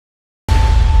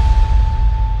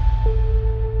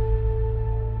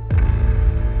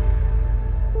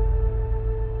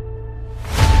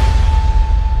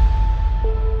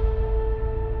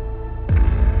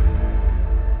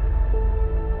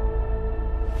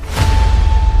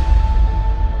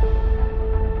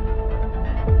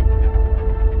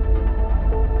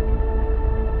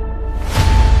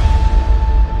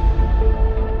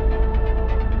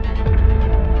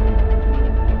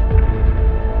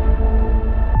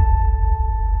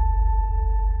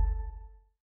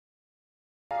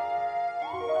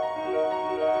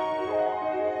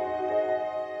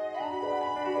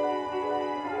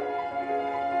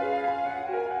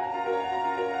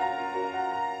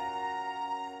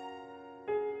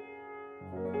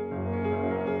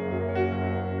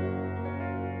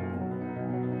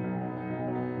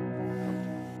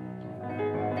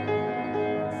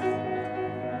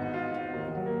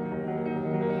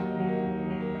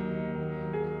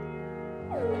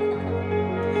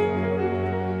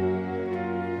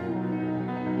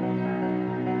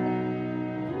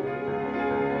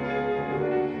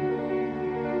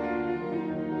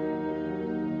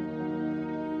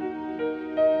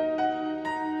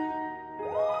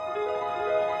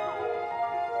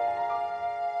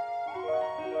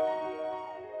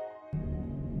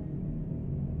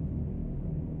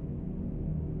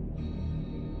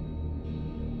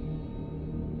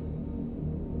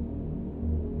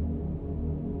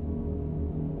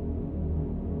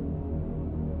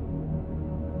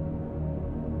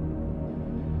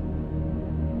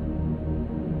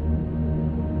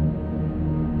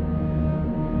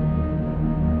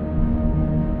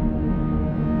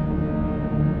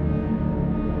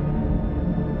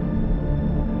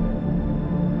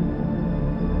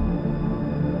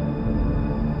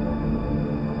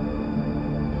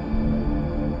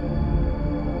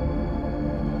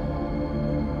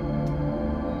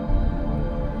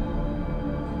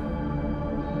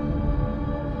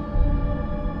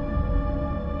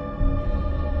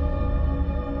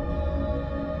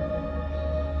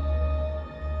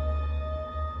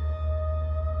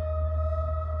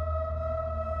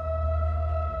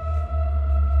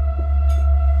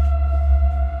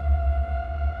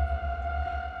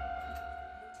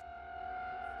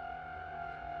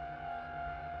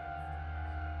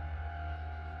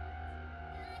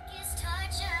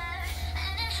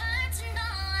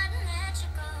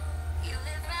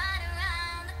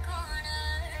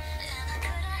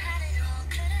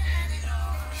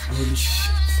Holy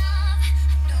shit.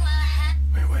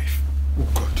 My wife. Oh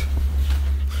God.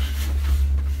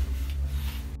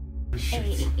 Holy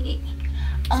shit. Hey.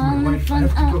 My wife. I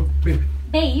have to go.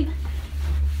 Babe.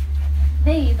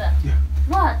 Yeah.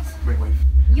 What? My wife.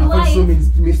 Your wife. I've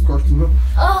also missed calls, you know.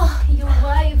 Oh, your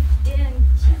wife didn't.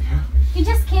 Yeah. You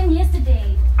just came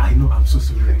yesterday. I know, I'm so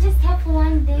sorry. Just have for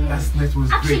one day. Last night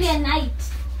was actually great. A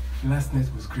night. Last night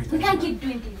was great. We Angela. can't keep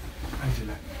doing this.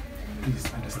 Angela,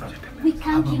 please understand. We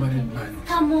can't I'm keep a doing married this. man.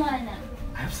 Come on.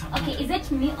 I have some. Okay, is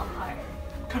it me or her?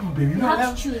 Come on, baby. You know have I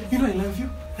love to choose. You know I love you.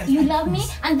 You love me?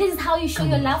 And this is how you show Come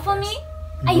your on, love for guys. me?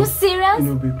 Are you serious? You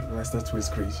know, babe, last night was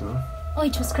great, you know. Oh,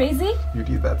 it was crazy? You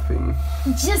did that thing.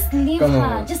 Just leave Come her.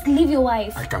 on. Just leave your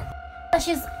wife. I can't.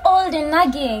 She's old and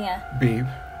nagging. Babe,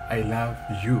 I love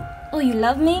you. Oh, you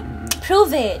love me?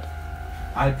 Prove it.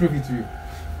 I'll prove it to you.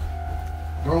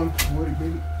 Don't worry,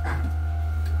 baby.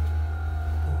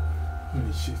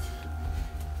 Holy shit.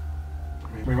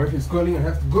 My wife is calling. I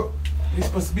have to go.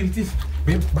 Responsibilities.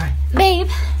 Babe, bye. Babe,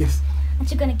 Yes. aren't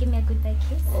you gonna give me a goodbye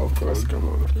kiss? Of course, come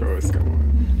on. Of course, come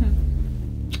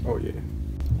on. Oh, yeah.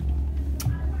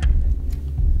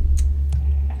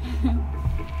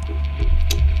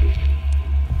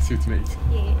 See you tonight.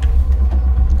 Yeah.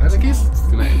 Another kiss?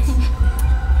 Tonight.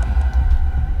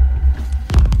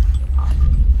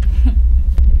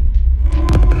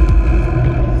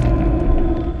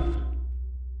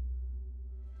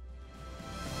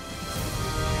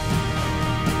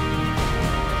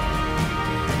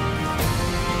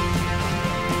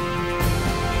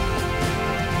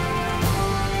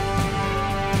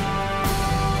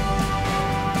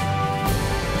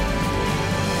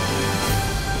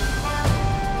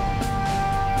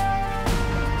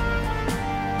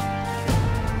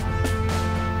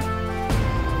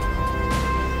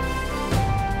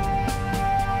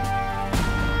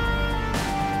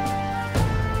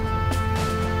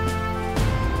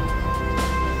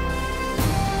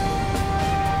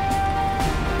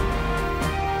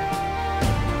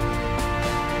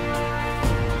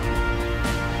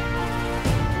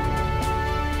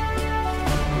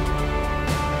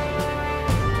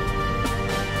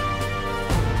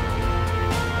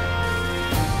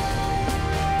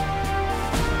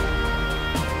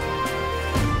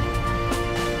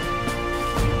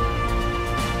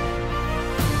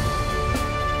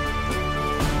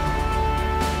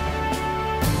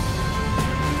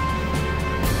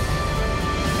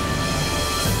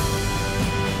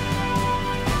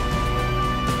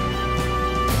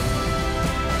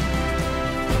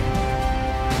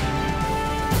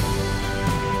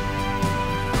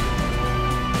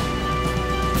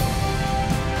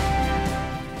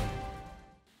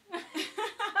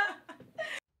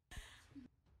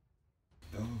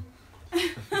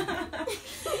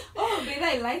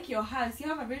 I like your house. You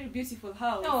have a very beautiful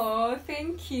house. Oh,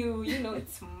 thank you. You know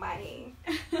it's mine.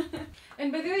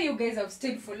 And by the way, you guys have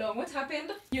stayed for long. What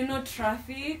happened? You know,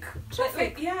 traffic.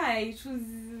 Traffic? Yeah, it was...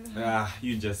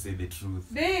 You just say the truth.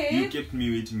 Babe. You kept me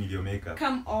waiting with your makeup.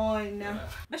 Come on.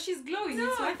 But she's glowing. No,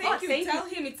 it's fine. thank you. Tell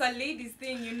him it's a ladies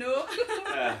thing, you know.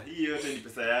 Hii yote ni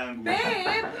pesa yangu.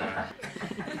 Babe.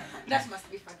 That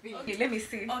must be fun. Okay, let me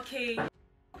see. Okay. How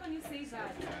can you say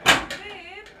that?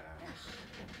 Babe.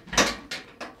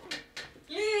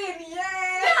 Lynn,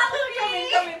 yeah!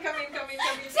 Come in. How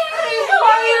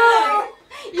are you?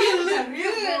 You look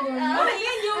good. Oh,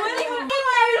 Lynn, you're welcome.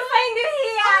 I will find you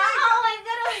here. Oh my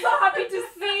God, I'm so happy to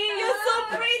see you. You're so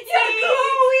pretty. You're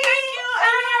glowing. Thank you.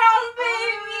 Turn around,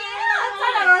 baby.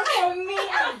 Turn around for me.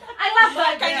 I love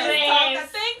that dress.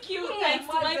 Thank you. Yeah, Thanks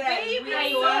to my baby. I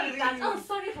want that. Oh,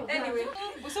 sorry for that. Anyway,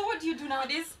 so what do you do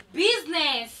nowadays?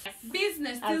 Business.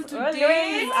 Business till As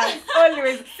today.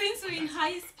 always. Since we're in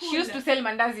high school. She used to sell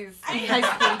mandazis in high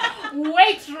school.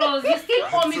 Wait, Rose, you still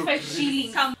owe me 5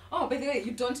 shillings. Come. Oh, by the way,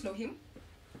 you don't know him?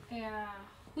 Yeah.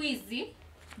 Who is he?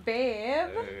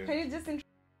 Babe, can you just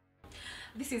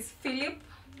This is Philip,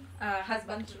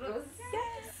 husband to Rose.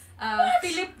 Yes.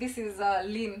 Philip, this is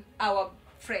Lynn, our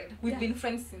friend. We've been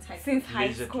friends since high school.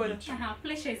 Pleasure to meet you.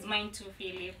 Pleasure is mine too,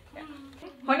 Philip.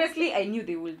 Honestly, I knew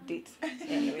they would date.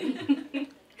 Anyway.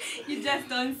 You just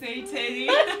don't say Teddy.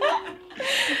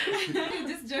 You're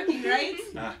just joking, right?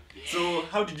 So,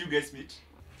 how did you guys meet?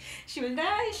 Should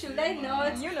I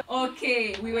not? You know.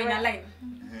 Okay, we were in a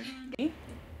line.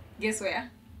 Guess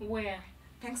where? Where?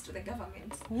 Thanks to the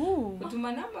government. Ooh.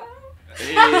 Utuma number.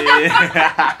 Hey.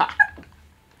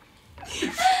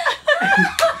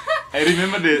 I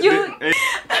remember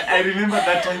I remember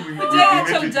that time we met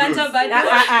with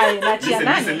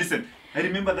Bitutu. Listen. I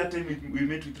remember that time we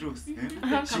met with Rose. She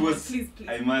Come was, on, please.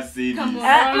 I must say, Come this.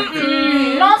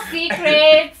 on. No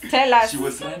secrets. Tell us. She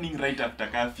was running right after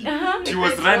coffee. She The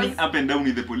was question running was- up and down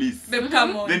with the police. Babe,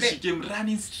 come on. Then babe. she came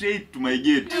running straight to my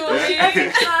gate.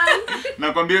 Okay.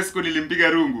 Nakwambia siku nilimpiga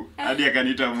rungu hadi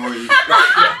akaniita Moi.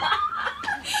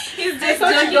 He's just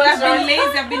joking.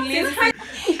 I've been lazy.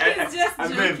 He's just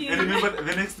And then joking. I remember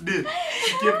the next day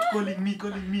she kept calling me.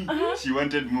 She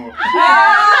wanted more.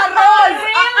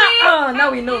 Oh,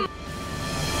 now we know.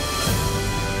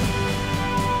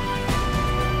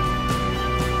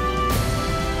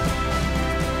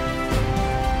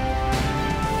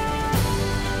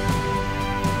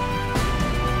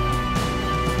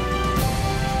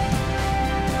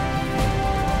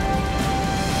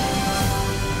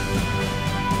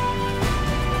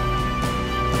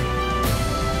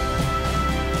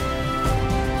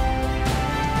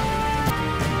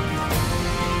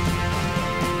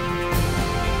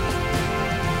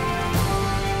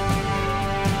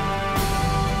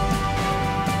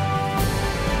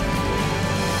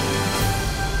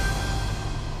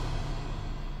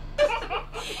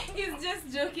 He's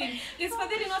just joking. Is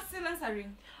Fadeli not still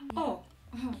answering? Oh.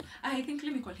 I think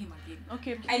let me call him again.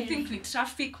 Okay, I think with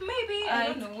traffic, maybe. I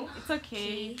don't know. It's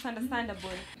okay. It's understandable.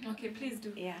 Okay, please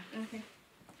do. Yeah. Okay.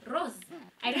 Rose,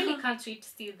 I really can't wait to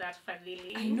see that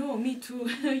Fadeli. I know, me too.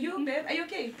 You, babe, are you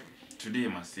okay? Today I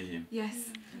must see him. Yes,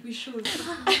 we should.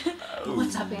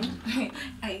 What's happened?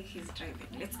 He's driving.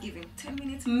 Let's give him 10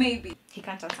 minutes, maybe. He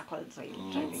can't answer calls while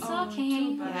driving. It's Oh, okay.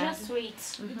 too bad. Just wait.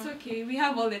 It's okay. We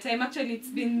have all the time. Actually, it's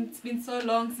been so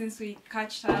long since we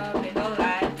catched up and all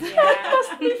that. Yeah.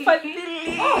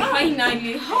 Finally. Oh,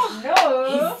 finally. Oh, No.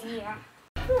 He's here.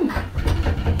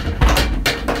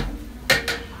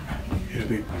 Hey,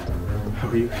 babe. How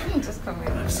are you? Just come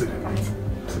here. I'm so good.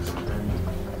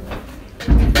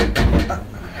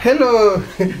 Hello.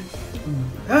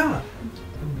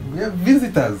 We have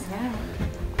visitors.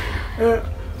 Yeah.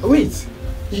 Wait.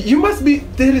 You must be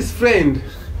Terry's friend.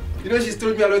 You know, she's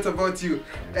told me a lot about you.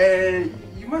 And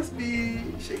you must be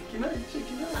shaking out.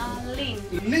 Lynn.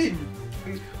 Lynn.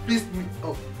 Please.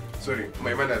 Oh, sorry.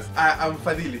 My manners. I'm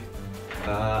Fadili.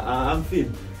 I'm Phil,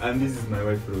 and this is my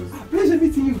wife Rose. Pleasure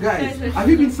meeting you guys. Have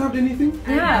you been served anything?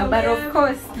 Yeah, but of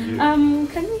course. Yeah.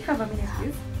 Can we have a minute,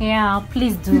 please? Yeah,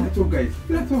 please Feel at home, guys.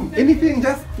 Feel at home. Anything,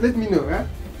 just let me know, huh?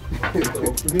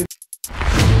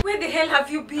 Where the hell have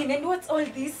you been and what's all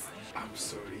this? I'm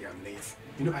sorry, I'm late.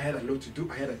 You know, I had a lot to do.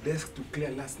 I had a desk to clear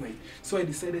last night. So I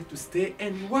decided to stay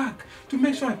and work to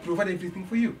make sure I provide everything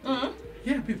for you.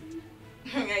 Yeah, babe.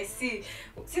 I see.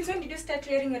 Since when did you start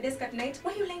clearing your desk at night?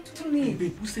 Why are you lying to Hey, me?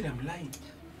 babe, who said I'm lying?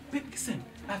 Babe, listen.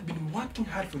 I've been working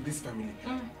hard for this family.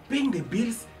 Paying the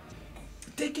bills,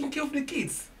 taking care of the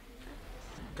kids.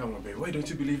 Come on, babe. Why don't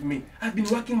you believe me? I've been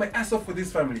working my ass off for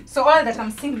this family. So all that I'm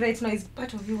seeing right now is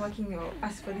part of you working your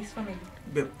ass for this family.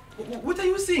 Babe, what are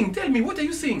you seeing? Tell me, what are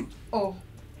you seeing? Oh.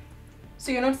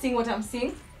 So you're not seeing what I'm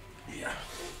seeing? Yeah.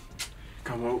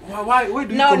 Come on. Why do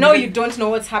you No, complain? you don't know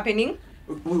what's happening.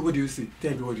 What do you see?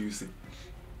 Tell me, what do you see?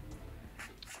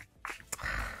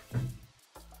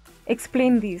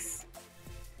 Explain this.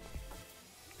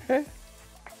 Hey,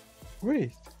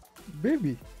 wait,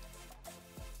 baby.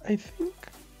 I think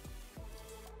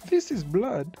this is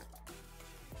blood.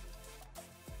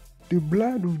 The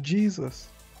blood of Jesus.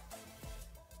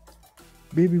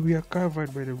 Baby, we are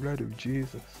covered by the blood of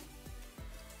Jesus.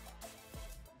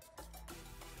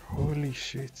 Holy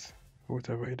shit, what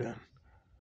have I done?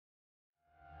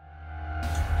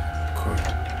 God,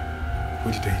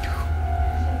 what did I do?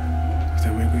 What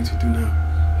am I going to do now?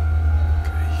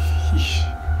 Yeesh.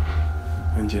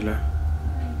 Angela,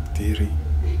 Terry.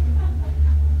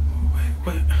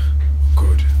 Why?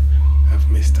 God, I've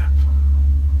messed up.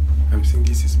 I'm saying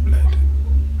this is blood.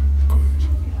 God.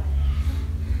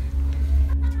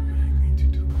 What am I going to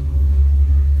do?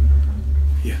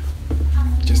 Yeah.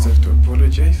 Just have to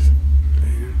apologize.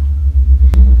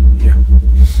 Yeah.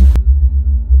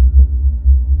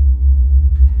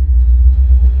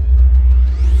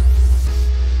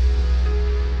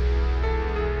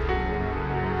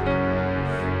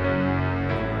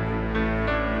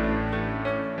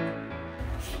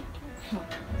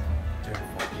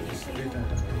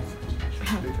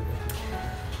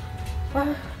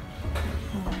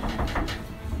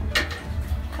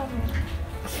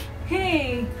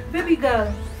 Hey, baby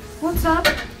girl, what's up?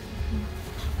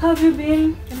 How have you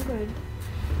been? I'm good.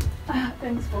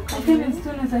 Thanks for coming. I came as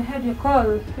soon as I heard your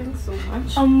call. Thanks so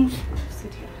much.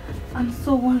 Sit here. I'm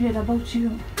so worried about you.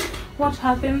 What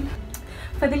happened?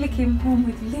 Fadili came home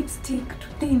with lipstick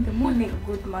today in the morning.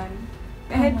 Good man.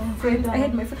 I had Oh, friends. I God.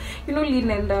 had my friends. You know, Lynn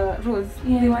and Rose.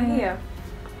 Yeah, They were yeah. here.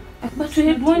 But we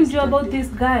had warned you about this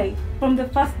guy from the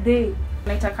first day.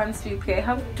 Night I can't sleep here. I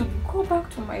have to go back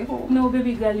to my home. No,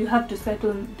 baby girl, you have to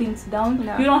settle things down.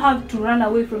 No. You don't have to run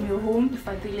away from your home.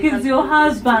 Fideli He's can't your do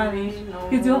this to husband. me, no.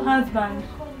 He's your husband.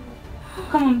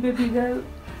 Come on, baby girl.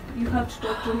 You have to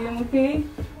talk to him, okay?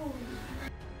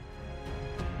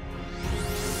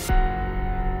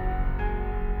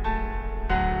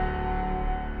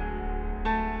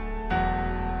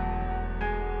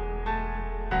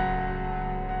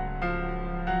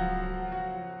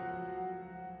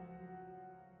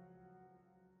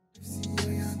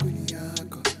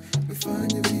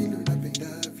 Fanye vile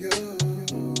unapendavyo.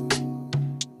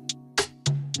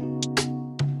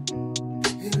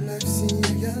 Hii life si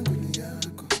yangu ni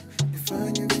yako.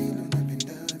 Fanye vile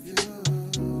unapendavyo.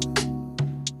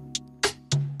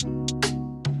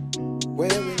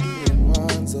 Wewe ndiye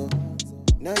mwanzo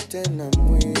na tena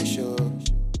mwisho.